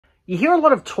you hear a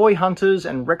lot of toy hunters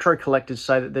and retro collectors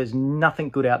say that there's nothing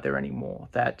good out there anymore,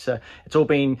 that it's all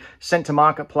been sent to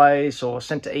Marketplace or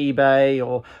sent to eBay,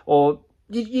 or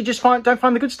you just don't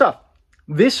find the good stuff.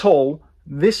 This haul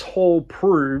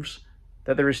proves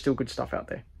that there is still good stuff out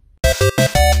there.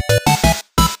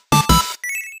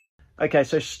 Okay,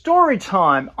 so story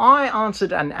time. I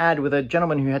answered an ad with a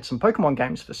gentleman who had some Pokemon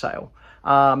games for sale.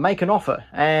 Make an offer.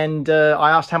 And I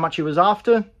asked how much he was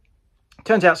after.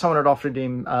 Turns out someone had offered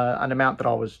him an amount that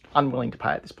I was unwilling to pay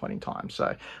at this point in time.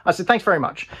 So I said, thanks very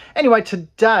much. Anyway,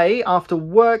 today after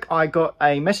work, I got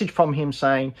a message from him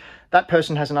saying that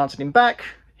person hasn't answered him back.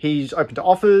 He's open to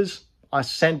offers. I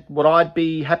sent what I'd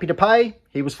be happy to pay.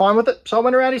 He was fine with it. So I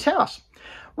went around his house.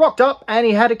 Rocked up and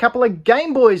he had a couple of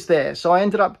Game Boys there. So I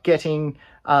ended up getting,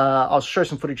 I'll show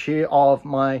some footage here of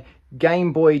my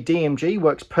Game Boy DMG,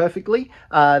 works perfectly.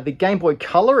 The Game Boy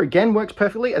Color, again, works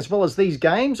perfectly, as well as these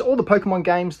games. All the Pokemon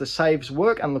games, the saves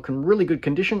work and look in really good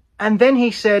condition. And then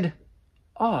he said,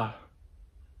 oh,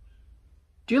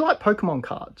 do you like Pokemon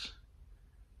cards?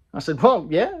 I said, well,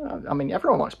 yeah, I mean,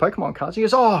 everyone likes Pokemon cards. He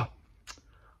goes, oh,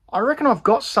 I reckon I've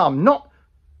got some. Not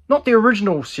the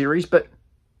original series, but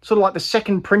sort of like the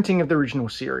second printing of the original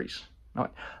series. I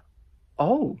went,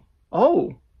 oh,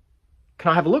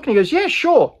 can I have a look? And he goes, yeah,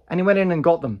 sure. And he went in and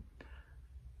got them.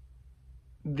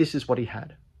 This is what he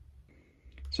had.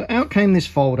 So out came this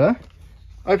folder,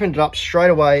 opened it up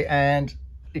straight away, and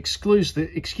excuse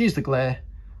the glare.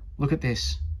 Look at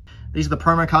this. These are the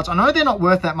promo cards. I know they're not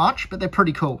worth that much, but they're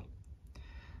pretty cool.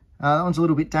 That one's a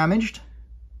little bit damaged,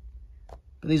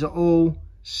 but these are all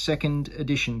second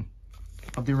edition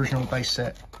of the original base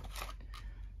set.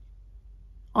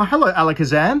 Oh, hello,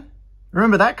 Alakazam.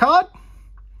 Remember that card?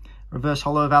 Reverse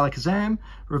holo of Alakazam,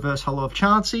 reverse holo of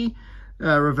Chansey,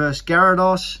 reverse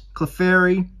Gyarados,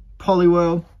 Clefairy,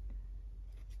 Poliwhirl.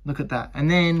 Look at that.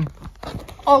 And then,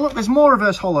 oh look, there's more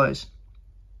reverse holos.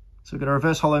 So we've got a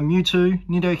reverse holo Mewtwo,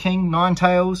 Nidoking,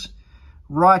 Ninetales,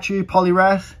 Raichu,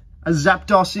 Poliwrath, a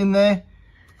Zapdos in there.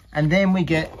 And then we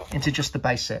get into just the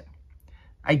base set.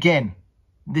 Again,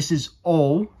 this is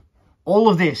all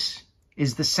of this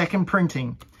is the second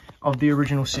printing of the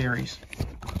original series.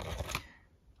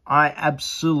 I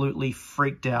absolutely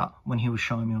freaked out when he was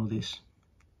showing me all this.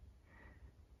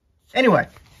 Anyway,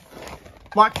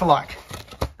 like for like.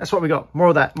 That's what we got. More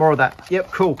of that, more of that.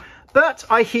 Yep, cool. But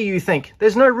I hear you think,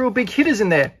 there's no real big hitters in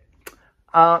there.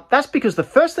 That's because the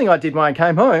first thing I did when I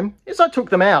came home is I took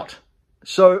them out.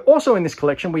 So also in this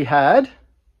collection, we had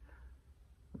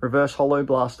reverse holo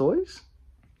Blastoise,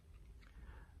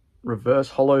 reverse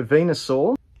holo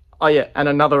Venusaur. Oh yeah, and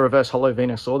another reverse holo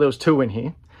Venusaur. There was two in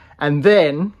here. And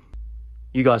then,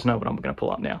 you guys know what I'm going to pull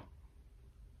up now.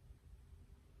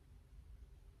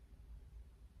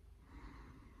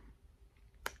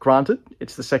 Granted,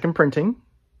 it's the second printing.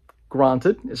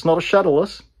 Granted, it's not a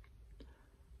shuttleless.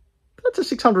 But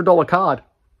it's a $600 card.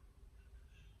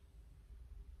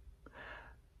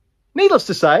 Needless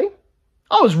to say,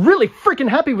 I was really freaking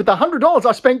happy with the $100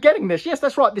 I spent getting this. Yes,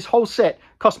 that's right. This whole set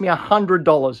cost me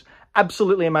 $100.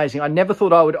 Absolutely amazing. I never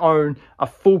thought I would own a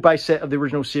full base set of the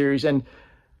original series, and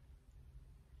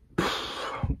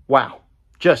wow,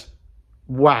 just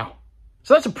wow.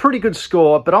 So that's a pretty good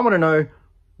score, but I want to know,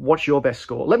 what's your best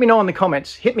score? Let me know in the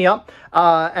comments. Hit me up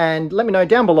and let me know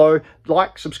down below.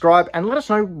 Like, subscribe, and let us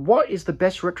know what is the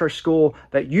best retro score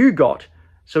that you got,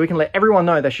 so we can let everyone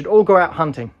know they should all go out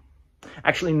hunting.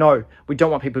 Actually, no, we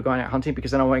don't want people going out hunting,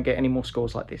 because then I won't get any more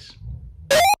scores like this.